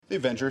The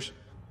Avengers.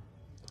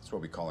 That's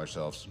what we call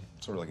ourselves.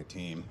 Sort of like a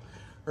team.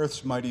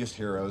 Earth's mightiest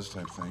heroes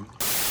type thing.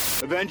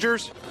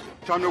 Avengers,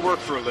 time to work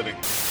for a living.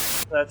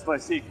 That's my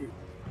secret.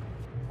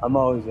 I'm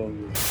always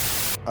angry.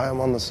 I am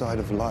on the side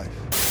of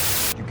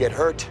life. You get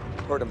hurt,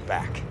 hurt him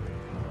back.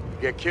 You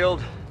get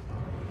killed,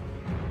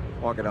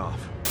 walk it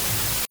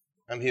off.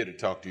 I'm here to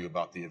talk to you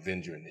about the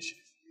Avenger Initiative.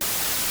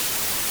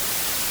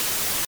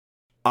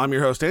 I'm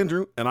your host,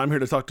 Andrew, and I'm here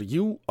to talk to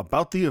you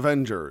about the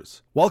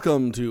Avengers.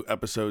 Welcome to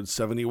episode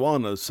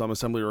 71 of Some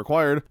Assembly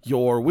Required,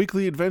 your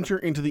weekly adventure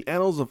into the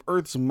annals of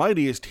Earth's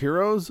mightiest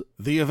heroes,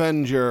 the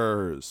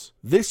Avengers.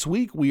 This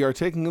week, we are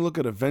taking a look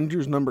at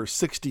Avengers number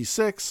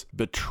 66,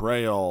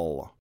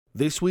 Betrayal.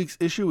 This week's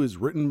issue is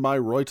written by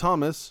Roy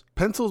Thomas,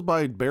 pencils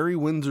by Barry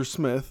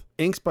Windsor-Smith,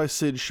 inks by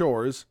Syd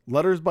Shores,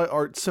 letters by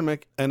Art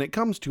Simek, and it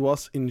comes to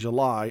us in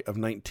July of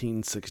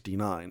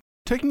 1969.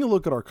 Taking a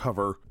look at our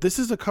cover, this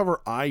is a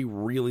cover I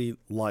really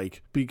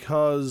like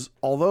because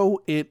although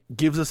it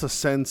gives us a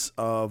sense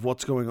of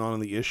what's going on in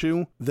the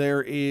issue,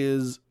 there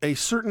is a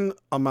certain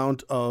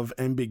amount of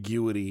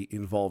ambiguity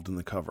involved in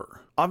the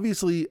cover.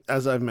 Obviously,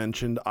 as I've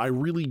mentioned, I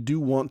really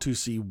do want to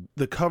see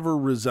the cover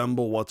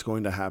resemble what's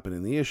going to happen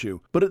in the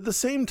issue, but at the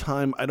same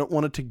time, I don't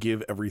want it to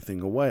give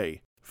everything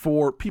away.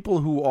 For people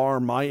who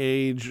are my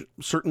age,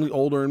 certainly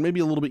older, and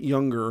maybe a little bit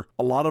younger,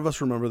 a lot of us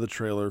remember the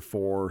trailer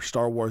for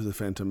Star Wars: The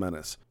Phantom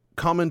Menace.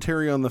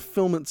 Commentary on the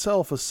film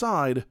itself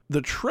aside, the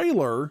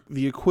trailer,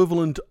 the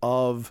equivalent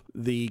of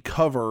the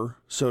cover,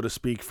 so to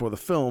speak, for the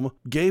film,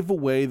 gave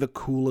away the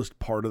coolest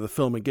part of the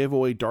film. It gave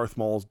away Darth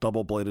Maul's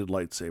double-bladed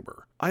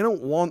lightsaber. I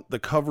don't want the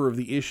cover of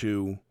the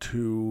issue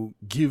to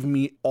give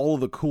me all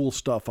of the cool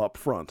stuff up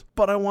front,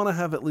 but I want to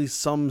have at least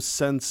some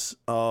sense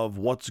of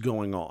what's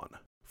going on.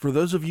 For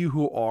those of you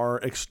who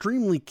are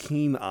extremely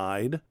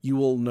keen-eyed, you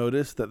will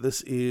notice that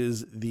this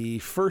is the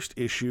first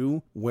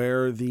issue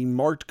where the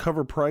marked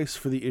cover price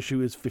for the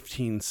issue is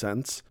 15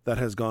 cents. That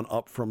has gone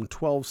up from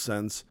 12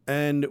 cents,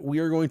 and we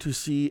are going to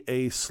see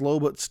a slow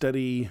but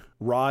steady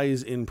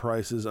rise in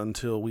prices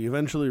until we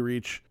eventually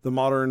reach the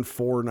modern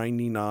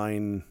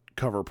 $4.99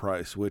 cover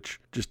price, which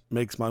just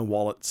makes my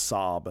wallet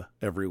sob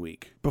every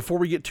week. Before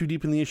we get too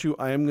deep in the issue,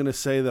 I am going to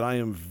say that I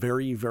am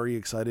very, very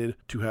excited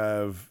to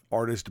have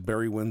artist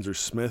Barry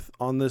Windsor-Smith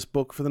on this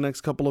book for the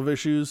next couple of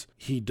issues.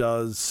 He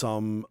does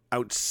some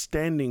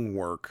outstanding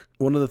work.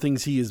 One of the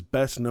things he is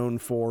best known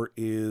for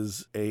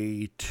is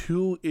a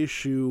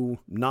 2-issue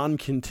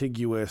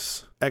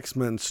non-contiguous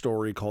X-Men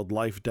story called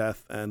Life,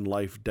 Death, and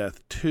Life,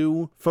 Death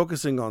 2,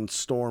 focusing on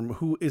Storm,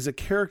 who is a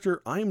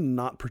character I'm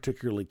not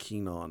particularly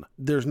keen on.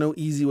 There's no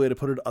easy way to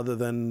put it other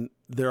than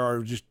there are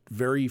just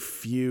very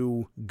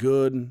few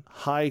good,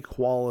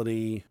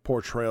 high-quality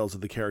portrayals of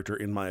the character,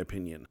 in my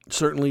opinion.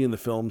 Certainly in the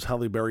films,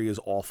 Halle Berry is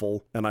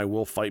awful, and I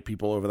will fight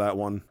people over that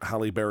one.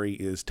 Halle Berry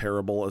is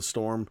terrible as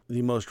Storm.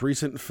 The most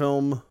recent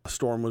film,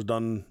 Storm, was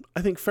done,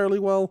 I think, fairly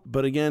well,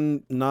 but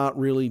again, not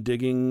really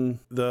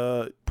digging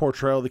the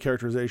portrayal, the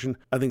characterization.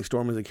 I think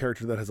Storm is a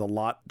character that has a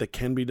lot that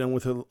can be done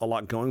with her, a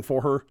lot going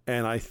for her,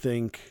 and I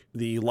think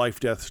the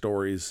life-death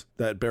stories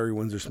that Barry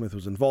Windsor-Smith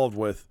was involved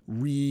with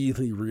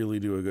really, really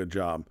do a good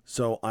job.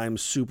 So I'm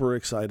super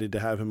excited to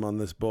have him on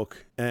this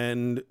book,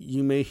 and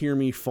you may hear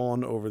me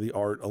fawn over the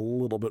art a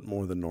little bit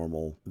more than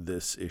normal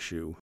this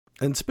issue.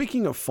 And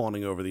speaking of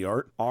fawning over the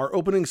art, our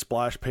opening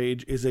splash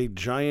page is a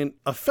giant,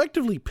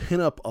 effectively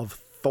pinup of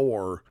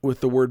Thor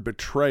with the word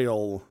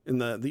betrayal in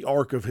the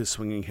arc of his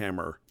swinging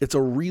hammer. It's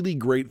a really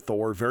great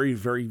Thor, very,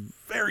 very,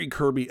 very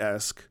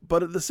Kirby-esque,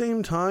 but at the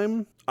same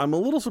time, I'm a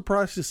little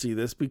surprised to see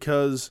this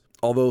because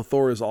although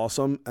Thor is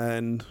awesome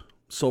and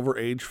Silver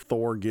Age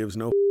Thor gives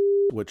no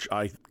which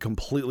I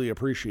completely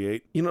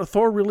appreciate. You know,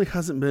 Thor really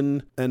hasn't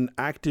been an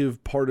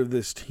active part of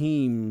this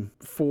team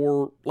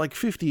for like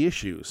 50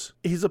 issues.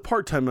 He's a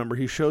part-time member.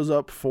 He shows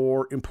up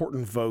for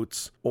important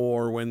votes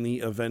or when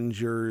the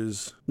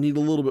Avengers need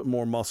a little bit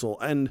more muscle.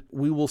 And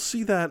we will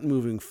see that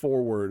moving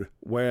forward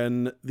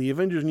when the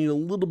Avengers need a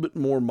little bit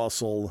more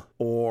muscle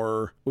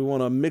or we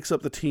want to mix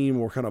up the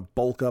team or kind of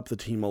bulk up the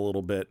team a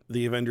little bit.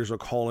 The Avengers will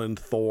call in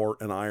Thor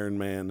and Iron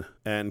Man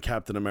and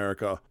Captain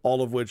America,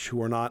 all of which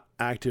who are not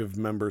active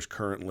members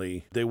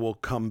currently. They will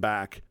come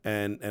back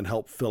and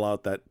help fill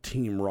out that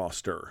team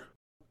roster.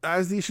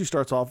 As the issue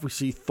starts off, we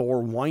see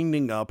Thor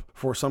winding up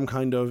for some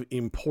kind of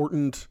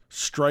important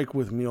strike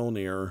with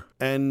Mjolnir,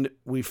 and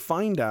we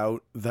find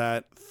out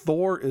that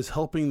Thor is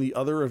helping the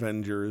other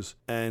Avengers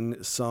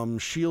and some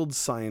S.H.I.E.L.D.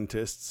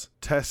 scientists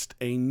test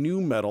a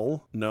new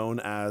metal known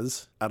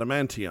as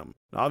adamantium.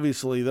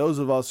 Obviously, those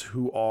of us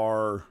who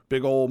are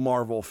big old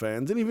Marvel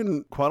fans, and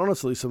even, quite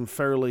honestly, some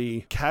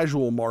fairly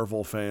casual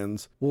Marvel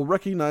fans, will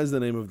recognize the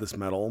name of this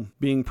metal,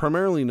 being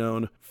primarily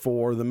known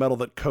for the metal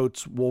that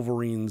coats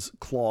Wolverine's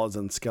claws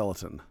and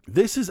skeleton.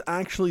 This is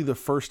actually the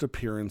first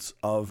appearance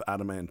of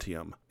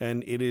adamantium,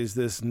 and it is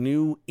this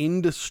new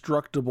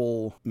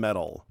indestructible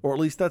metal, or at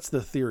least that's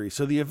the theory.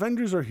 So the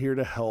Avengers are here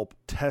to help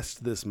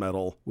test this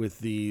metal with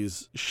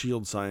these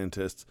S.H.I.E.L.D.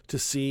 scientists to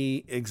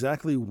see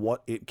exactly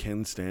what it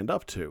can stand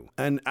up to.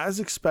 And as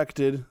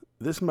expected,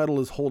 this metal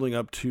is holding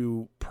up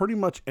to pretty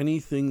much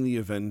anything the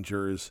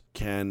Avengers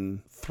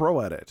can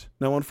throw at it.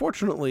 Now,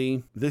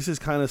 unfortunately, this is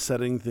kind of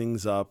setting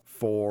things up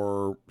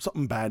for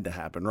something bad to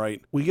happen,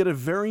 right? We get a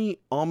very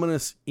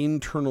ominous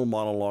internal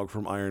monologue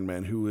from Iron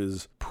Man, who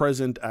is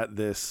present at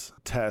this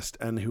test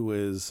and who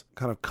is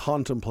kind of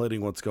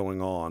contemplating what's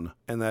going on.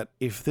 And that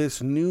if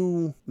this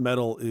new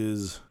metal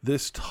is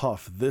this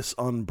tough, this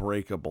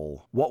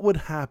unbreakable, what would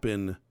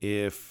happen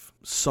if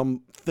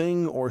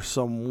something or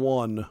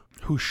someone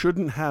who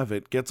shouldn't have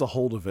it gets a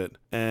hold of it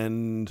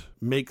and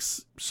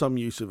makes some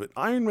use of it?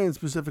 Iron Man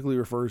specifically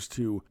refers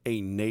to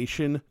a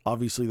nation.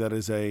 Obviously, that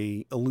is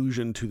a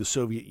allusion to the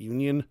Soviet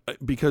Union.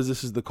 Because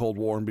this is the Cold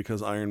War and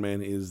because Iron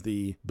Man is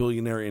the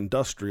billionaire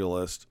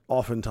industrialist,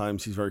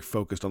 oftentimes he's very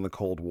focused on the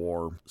Cold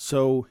War.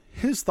 So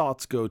his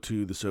thoughts go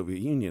to the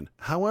Soviet Union.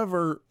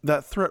 However,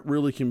 that threat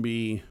really can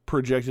be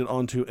projected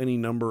onto any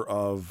number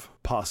of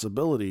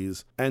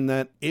possibilities, and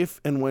that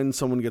if and when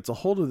someone gets a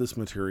hold of this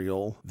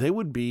material, they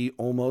would be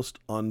almost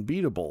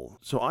unbeatable.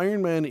 So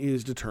Iron Man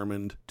is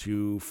determined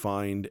to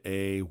find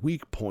a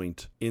weak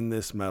point in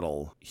this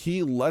metal.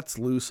 He lets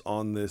loose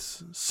on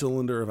this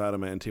cylinder of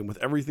adamantium with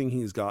everything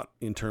he's got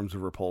in terms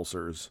of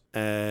repulsors,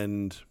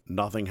 and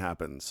nothing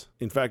happens.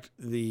 In fact,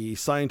 the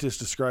scientist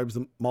describes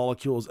the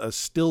molecules as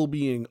still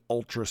being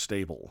ultra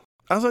stable.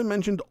 As I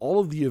mentioned, all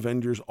of the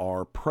Avengers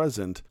are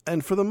present,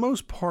 and for the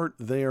most part,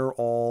 they're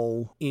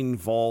all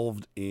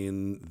involved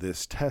in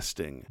this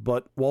testing.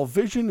 But while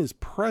Vision is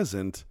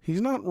present,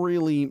 he's not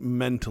really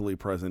mentally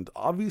present.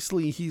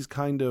 Obviously, he's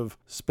kind of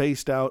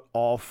spaced out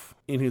off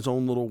in his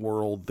own little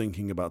world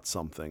thinking about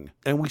something.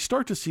 And we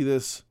start to see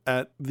this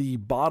at the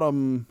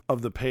bottom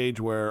of the page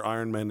where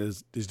Iron Man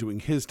is doing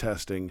his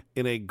testing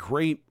in a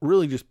great,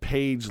 really just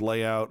page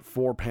layout,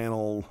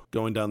 4-panel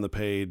going down the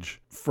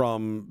page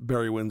from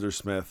Barry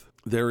Windsor-Smith.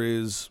 There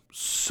is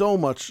so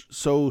much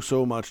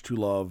to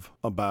love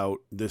about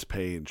this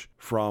page.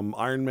 From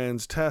Iron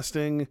Man's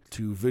testing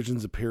to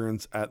Vision's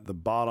appearance at the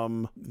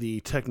bottom,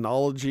 the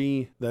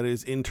technology that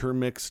is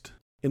intermixed.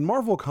 In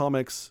Marvel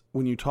Comics,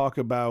 when you talk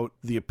about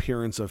the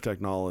appearance of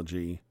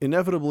technology,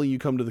 inevitably you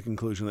come to the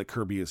conclusion that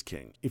Kirby is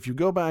king. If you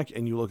go back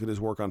and you look at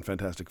his work on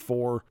Fantastic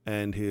Four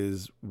and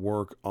his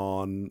work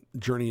on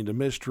Journey into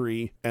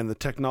Mystery and the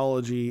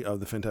technology of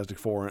the Fantastic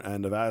Four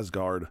and of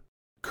Asgard,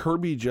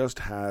 Kirby just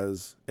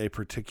has a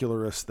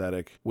particular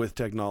aesthetic with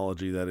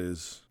technology that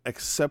is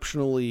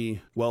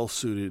exceptionally well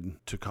suited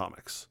to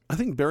comics. I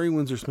think Barry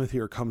Windsor-Smith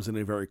here comes in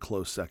a very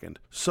close second.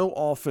 So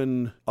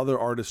often other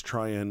artists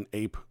try and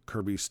ape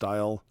Kirby's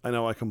style. I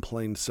know I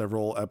complained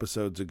several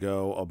episodes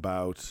ago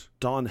about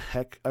Don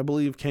Heck, I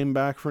believe, came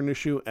back for an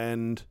issue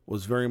and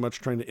was very much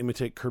trying to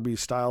imitate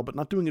Kirby's style, but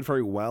not doing it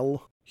very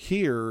well.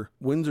 Here,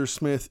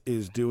 Windsor-Smith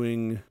is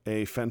doing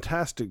a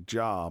fantastic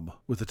job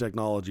with the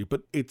technology,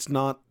 but it's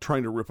not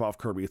trying to rip off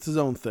Kirby. It's his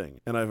own thing,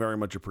 and I very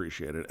much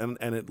appreciate it, and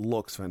it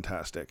looks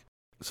fantastic.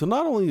 So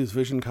not only is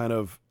Vision kind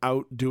of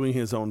out doing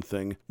his own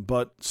thing,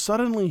 but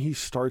suddenly he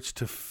starts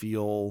to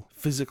feel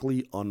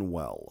physically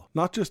unwell.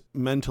 Not just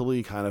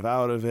mentally kind of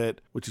out of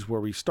it, which is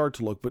where we start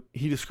to look, but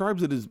he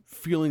describes it as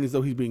feeling as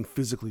though he's being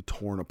physically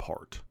torn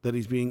apart. That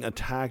he's being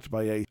attacked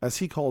by a, as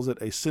he calls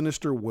it, a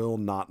sinister will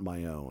not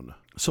my own.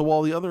 So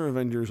while the other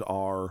Avengers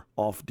are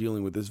off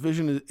dealing with this,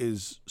 Vision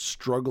is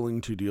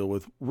struggling to deal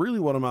with really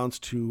what amounts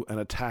to an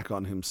attack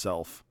on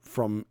himself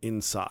from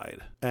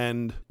inside.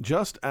 And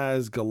just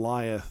as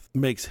Goliath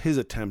makes his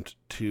attempt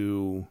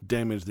to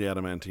damage the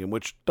adamantium,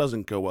 which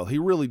doesn't go well, he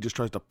really just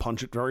tries to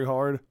punch it very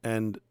hard,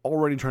 and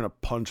already trying to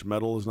punch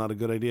metal is not a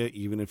good idea,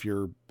 even if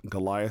you're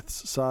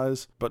Goliath's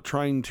size. But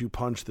trying to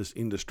punch this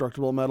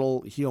indestructible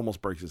metal, he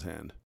almost breaks his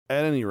hand.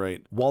 At any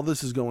rate, while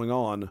this is going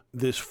on,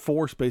 this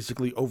force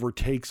basically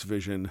overtakes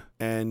Vision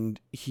and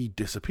he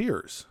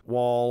disappears.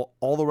 While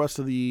all the rest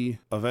of the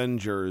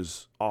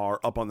Avengers are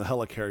up on the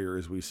helicarrier,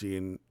 as we see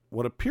in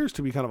what appears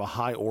to be kind of a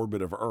high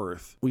orbit of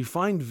Earth, we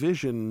find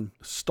Vision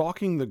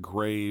stalking the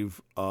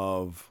grave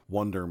of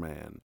Wonder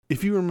Man.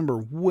 If you remember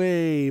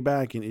way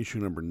back in issue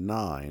number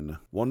 9,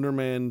 Wonder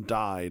Man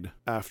died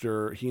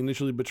after he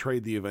initially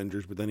betrayed the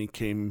Avengers, but then he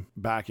came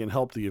back and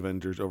helped the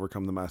Avengers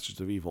overcome the Masters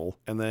of Evil.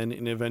 And then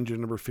in Avenger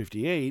number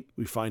 58,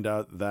 we find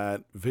out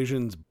that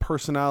Vision's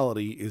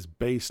personality is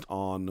based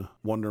on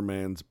Wonder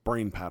Man's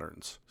brain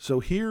patterns. So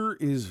here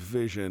is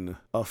Vision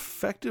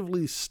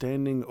effectively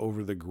standing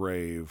over the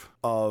grave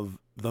of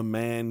the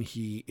man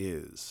he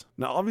is.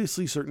 Now,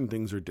 obviously, certain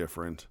things are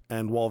different,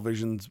 and while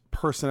Vision's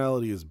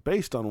personality is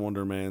based on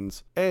Wonder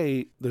Man's,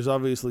 there's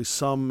obviously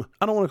some,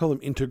 I don't want to call them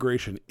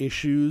integration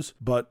issues,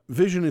 but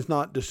Vision is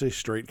not just a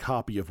straight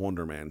copy of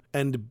Wonder Man.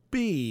 And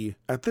B,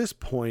 at this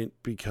point,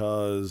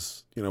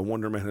 because,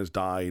 Wonder Man has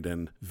died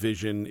and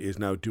Vision is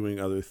now doing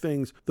other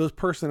things, those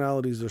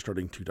personalities are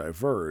starting to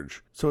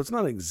diverge. So it's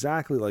not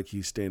exactly like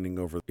he's standing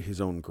over his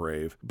own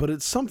grave, but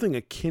it's something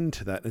akin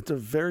to that. It's a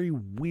very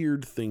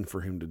weird thing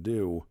for him to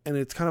do, and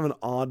it's kind of an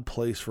odd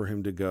place for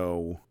him to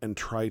go and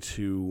try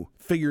to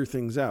figure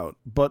things out.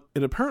 But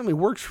it apparently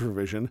works for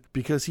Vision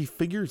because he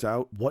figures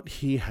out what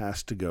he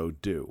has to go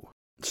do.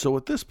 So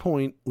at this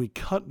point, we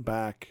cut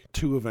back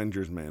to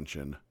Avengers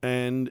Mansion,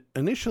 and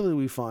initially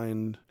we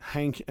find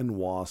Hank and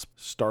Wasp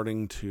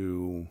starting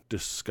to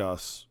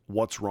discuss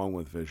what's wrong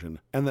with Vision,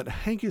 and that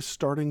Hank is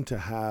starting to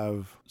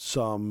have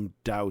some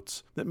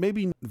doubts that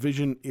maybe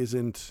Vision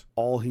isn't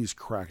all he's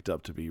cracked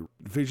up to be.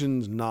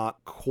 Vision's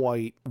not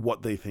quite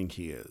what they think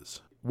he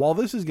is. While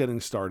this is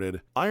getting started,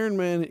 Iron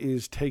Man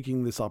is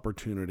taking this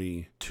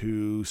opportunity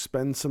to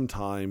spend some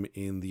time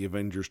in the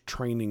Avengers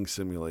training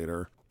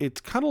simulator.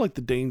 It's kind of like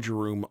the danger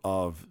room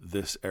of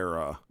this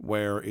era,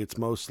 where it's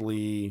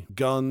mostly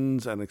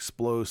guns and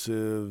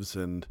explosives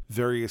and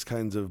various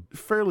kinds of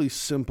fairly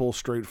simple,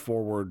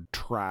 straightforward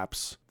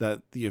traps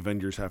that the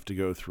Avengers have to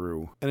go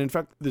through. And in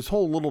fact, this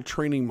whole little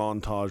training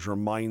montage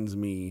reminds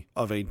me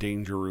of a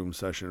danger room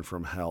session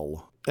from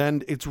Hell.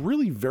 And it's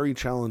really very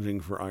challenging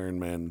for Iron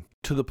Man,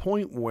 to the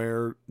point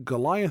where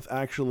Goliath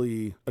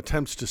actually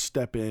attempts to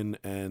step in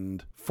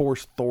and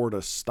force Thor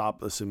to stop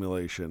the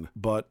simulation.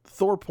 But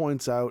Thor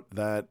points out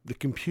that the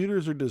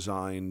computers are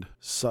designed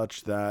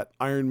such that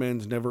Iron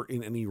Man's never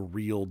in any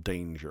real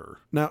danger.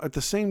 Now, at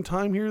the same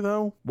time here,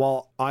 though,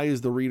 while I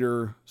as the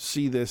reader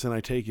see this and I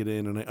take it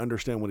in and I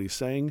understand what he's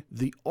saying,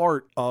 the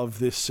art of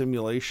this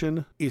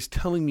simulation is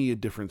telling me a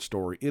different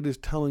story. It is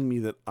telling me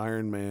that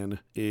Iron Man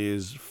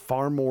is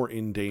far more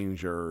in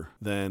danger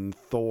than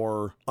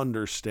Thor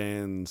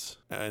understands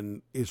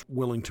and is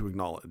willing to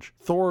acknowledge.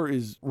 Thor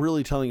is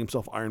really telling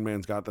himself Iron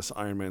Man's got this,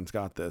 Iron Man's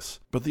got this.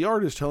 But the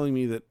art is telling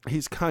me that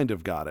he's kind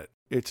of got it.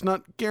 It's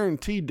not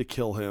guaranteed to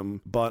kill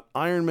him, but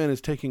Iron Man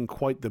is taking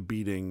quite the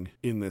beating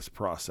in this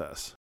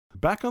process.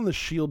 Back on the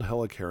S.H.I.E.L.D.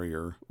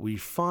 helicarrier, we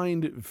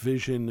find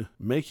Vision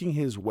making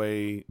his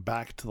way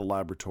back to the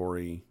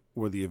laboratory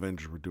where the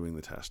Avengers were doing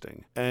the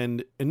testing.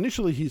 And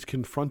initially he's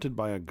confronted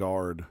by a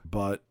guard,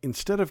 but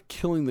instead of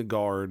killing the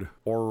guard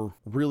or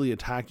really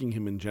attacking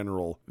him in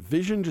general,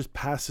 Vision just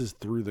passes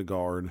through the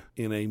guard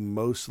in a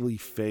mostly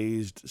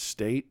phased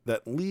state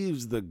that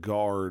leaves the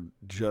guard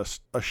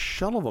just a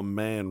shell of a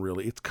man,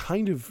 really. It's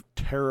kind of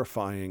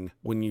terrifying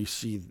when you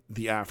see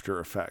the after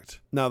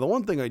effect. Now, the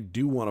one thing I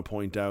do want to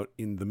point out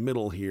in the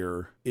middle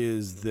here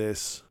is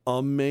this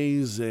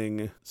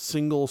amazing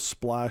single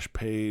splash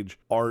page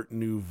Art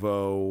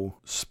Nouveau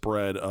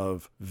spread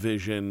of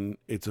Vision.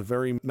 It's a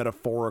very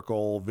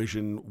metaphorical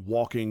Vision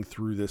walking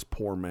through this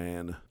poor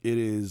man. It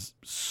is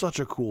such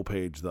a cool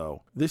page,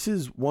 though. This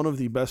is one of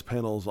the best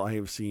panels I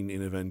have seen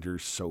in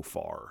Avengers so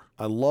far.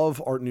 I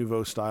love Art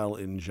Nouveau style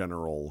in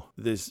general.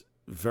 This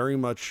very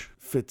much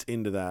fits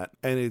into that,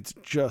 and it's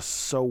just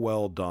so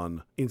well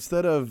done.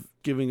 Instead of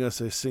giving us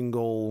a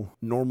single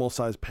normal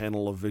size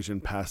panel of Vision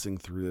passing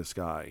through this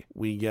guy,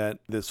 we get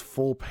this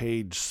full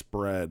page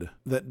spread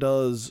that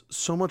does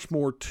so much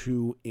more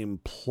to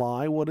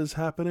imply what is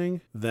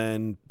happening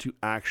than to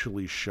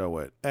actually show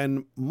it.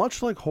 And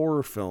much like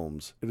horror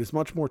films, it is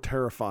much more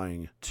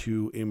terrifying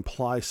to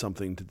imply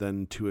something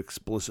than to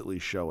explicitly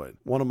show it.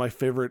 One of my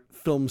favorite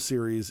film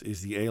series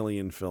is the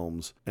Alien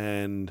films,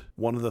 and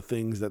one of the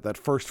things that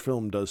first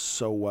film does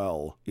so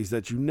well is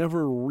that you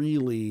never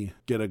really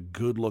get a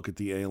good look at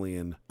the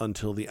alien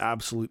until the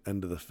absolute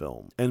end of the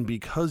film. And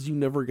because you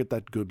never get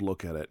that good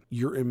look at it,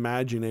 your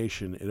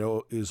imagination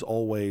is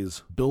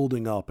always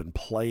building up and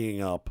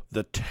playing up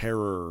the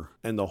terror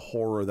and the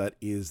horror that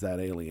is that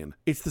alien.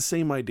 It's the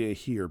same idea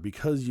here.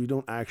 Because you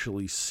don't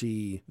actually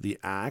see the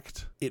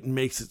act, it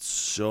makes it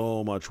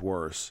so much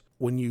worse.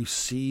 When you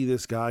see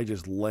this guy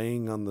just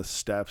laying on the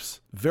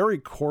steps, very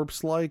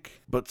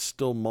corpse-like, but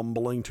still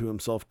mumbling to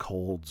himself,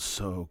 "Cold,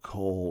 so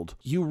cold,"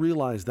 you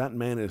realize that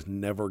man is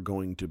never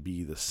going to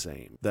be the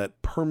same.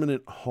 That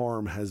permanent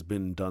harm has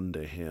been done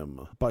to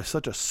him by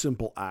such a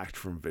simple act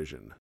from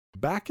Vision.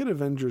 Back at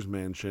Avengers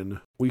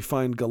Mansion, we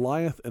find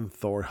Goliath and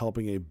Thor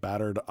helping a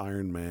battered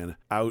Iron Man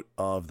out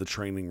of the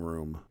training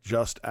room,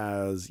 just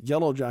as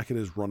Yellow Jacket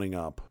is running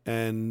up.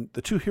 And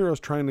the two heroes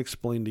try and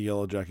explain to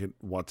Yellow Jacket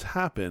what's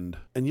happened.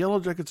 And Yellow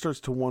Jacket starts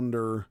to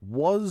wonder,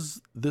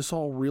 was this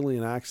all really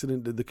an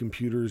accident? Did the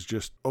computers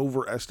just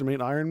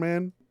overestimate Iron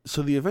Man?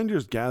 So the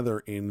Avengers gather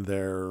in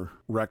their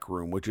rec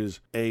room, which is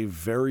a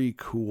very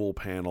cool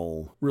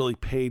panel, really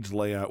page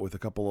layout with a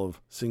couple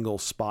of single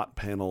spot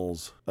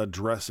panels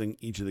addressing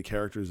each of the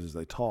characters as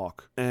they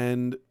talk.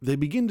 And they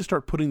begin to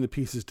start putting the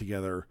pieces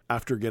together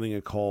after getting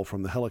a call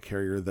from the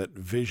helicarrier that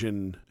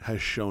Vision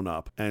has shown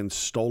up and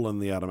stolen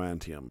the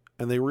adamantium.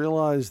 And they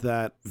realize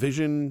that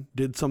Vision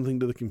did something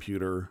to the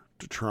computer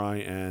to try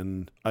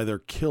and either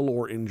kill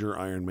or injure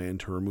Iron Man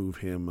to remove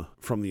him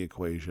from the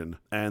equation,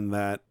 and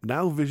that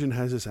now Vision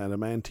has this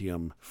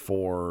adamantium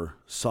for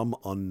some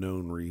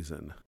unknown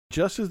reason.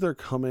 Just as they're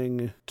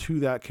coming to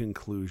that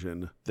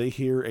conclusion, they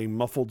hear a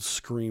muffled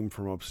scream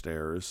from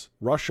upstairs,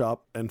 rush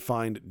up, and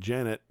find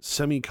Janet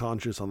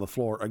semi-conscious on the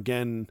floor,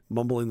 again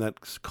mumbling that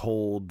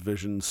 "cold,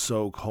 Vision,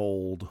 so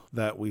cold"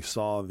 that we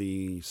saw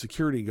the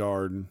security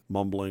guard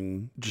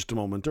mumbling just a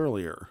moment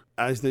earlier.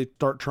 As they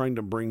start trying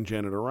to bring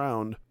Janet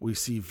around, we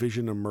see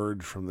Vision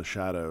emerge from the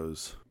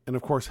shadows. And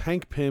of course,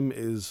 Hank Pym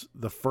is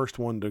the first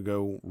one to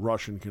go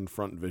rush and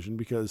confront Vision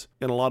because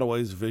in a lot of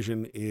ways,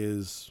 Vision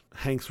is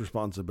Hank's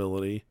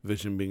responsibility,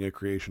 Vision being a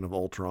creation of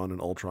Ultron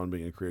and Ultron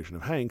being a creation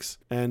of Hank's.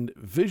 And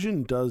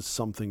Vision does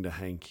something to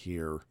Hank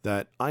here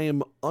that I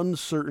am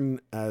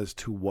uncertain as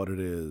to what it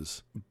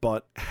is,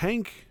 but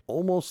Hank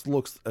almost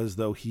looks as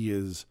though he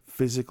is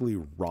physically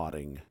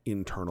rotting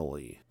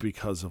internally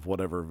because of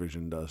whatever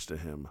Vision does to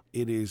him.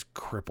 It is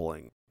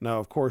crippling. Now,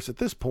 of course, at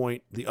this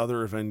point, the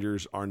other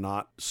Avengers are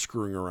not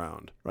screwing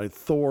around, right?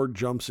 Thor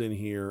jumps in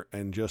here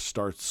and just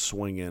starts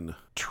swinging,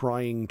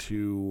 trying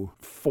to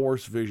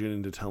force Vision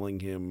into telling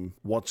him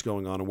what's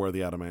going on and where the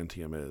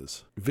adamantium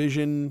is.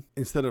 Vision,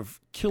 instead of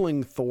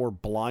killing Thor,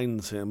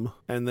 blinds him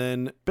and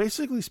then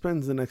basically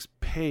spends the next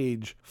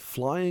page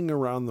flying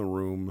around the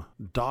room,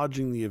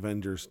 dodging the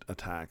Avengers'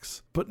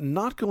 attacks, but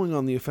not going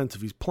on the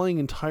offensive. He's playing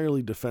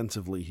entirely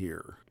defensively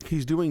here.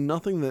 He's doing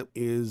nothing that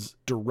is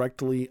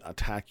directly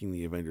attacking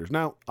the Avengers.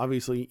 Now,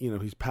 obviously,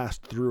 he's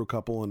passed through a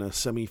couple in a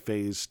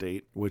semi-phase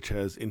state, which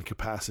has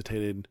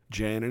incapacitated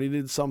Jan, and he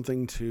did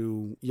something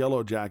to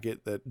Yellow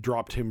Jacket that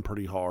dropped him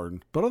pretty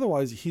hard. But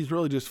otherwise, he's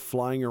really just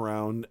flying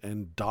around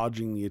and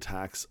dodging the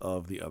attacks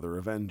of the other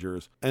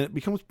Avengers. And it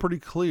becomes pretty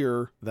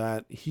clear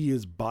that he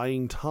is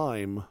buying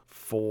time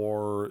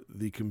for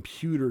the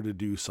computer to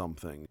do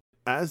something.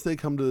 As they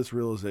come to this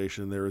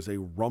realization, there is a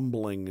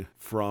rumbling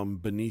from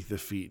beneath the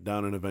feet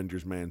down in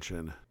Avengers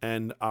Mansion,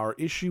 and our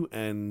issue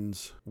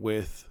ends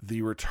with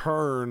the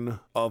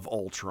return of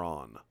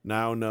Ultron,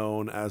 now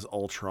known as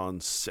Ultron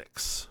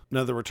 6.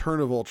 Now, the return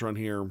of Ultron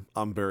here,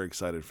 I'm very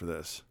excited for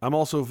this. I'm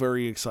also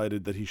very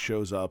excited that he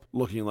shows up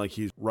looking like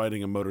he's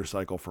riding a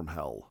motorcycle from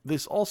hell.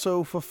 This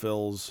also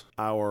fulfills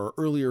our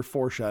earlier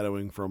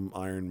foreshadowing from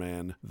Iron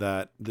Man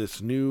that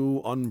this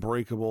new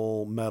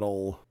unbreakable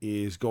metal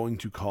is going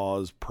to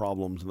cause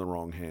problems in the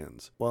wrong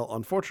hands. Well,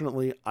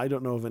 unfortunately, I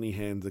don't know of any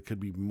hands that could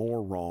be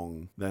more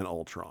wrong than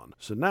Ultron.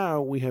 So now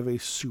we have a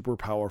super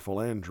powerful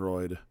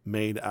android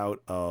made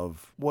out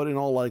of what in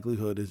all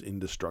likelihood is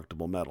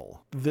indestructible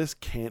metal. This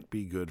can't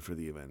be good for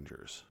the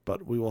Avengers,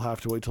 but we will have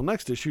to wait till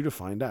next issue to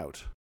find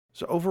out.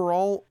 So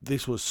overall,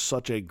 this was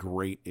such a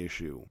great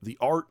issue. The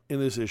art in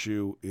this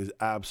issue is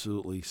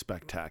absolutely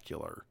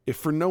spectacular. If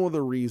for no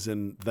other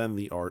reason than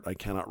the art, I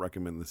cannot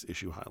recommend this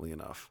issue highly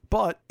enough.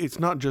 But it's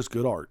not just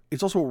good art.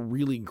 It's also a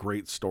really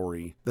great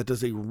story that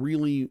does a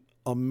really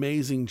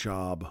amazing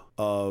job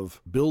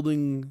of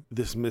building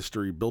this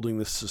mystery, building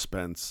this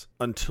suspense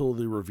until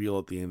the reveal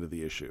at the end of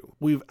the issue.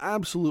 We've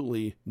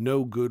absolutely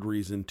no good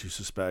reason to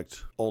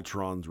suspect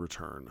Ultron's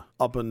return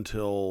up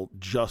until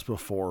just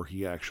before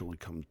he actually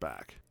comes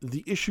back.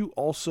 The issue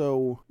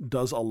also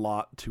does a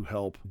lot to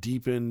help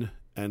deepen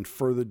and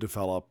further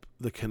develop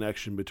the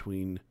connection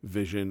between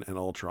Vision and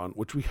Ultron,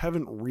 which we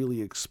haven't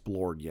really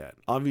explored yet.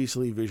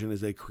 Obviously, Vision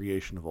is a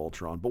creation of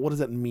Ultron, but what does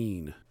that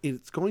mean?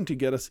 It's going to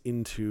get us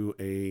into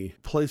a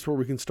place where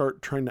we can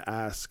start trying to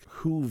ask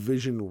who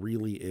Vision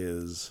really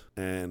is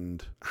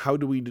and how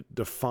do we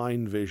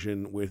define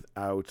Vision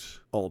without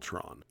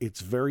Ultron. It's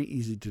very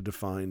easy to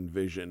define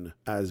Vision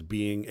as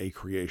being a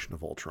creation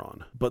of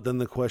Ultron, but then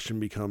the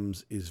question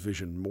becomes, is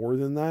Vision more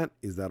than that?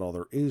 Is that all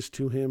there is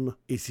to him?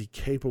 Is he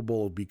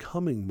capable of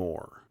becoming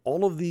more?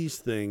 All of these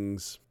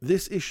things,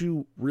 this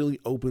issue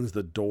really opens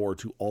the door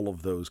to all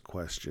of those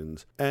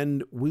questions,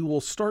 and we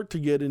will start to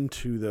get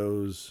into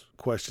those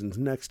questions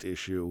next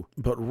issue,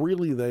 but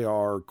really they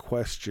are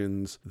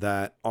questions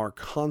that are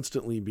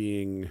constantly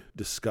being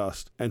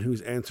discussed and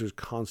whose answers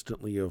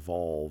constantly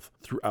evolve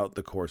throughout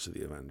the course of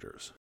the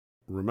Avengers.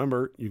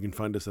 Remember, you can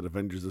find us at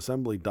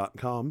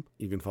AvengersAssembly.com.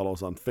 You can follow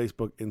us on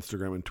Facebook,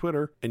 Instagram, and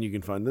Twitter, and you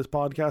can find this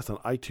podcast on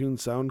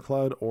iTunes,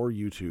 SoundCloud, or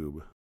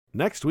YouTube.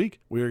 Next week,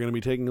 we are going to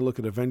be taking a look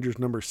at Avengers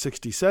number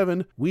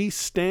 67, We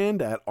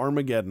Stand at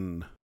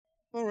Armageddon.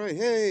 All right,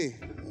 hey.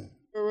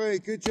 All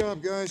right, good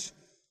job, guys.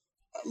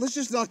 Let's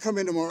just not come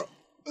in tomorrow.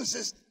 Let's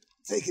just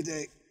take a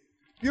day.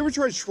 You ever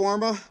tried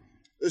shawarma?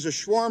 There's a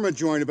shawarma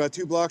joint about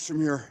 2 blocks from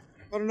here.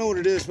 I don't know what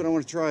it is, but I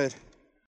want to try it.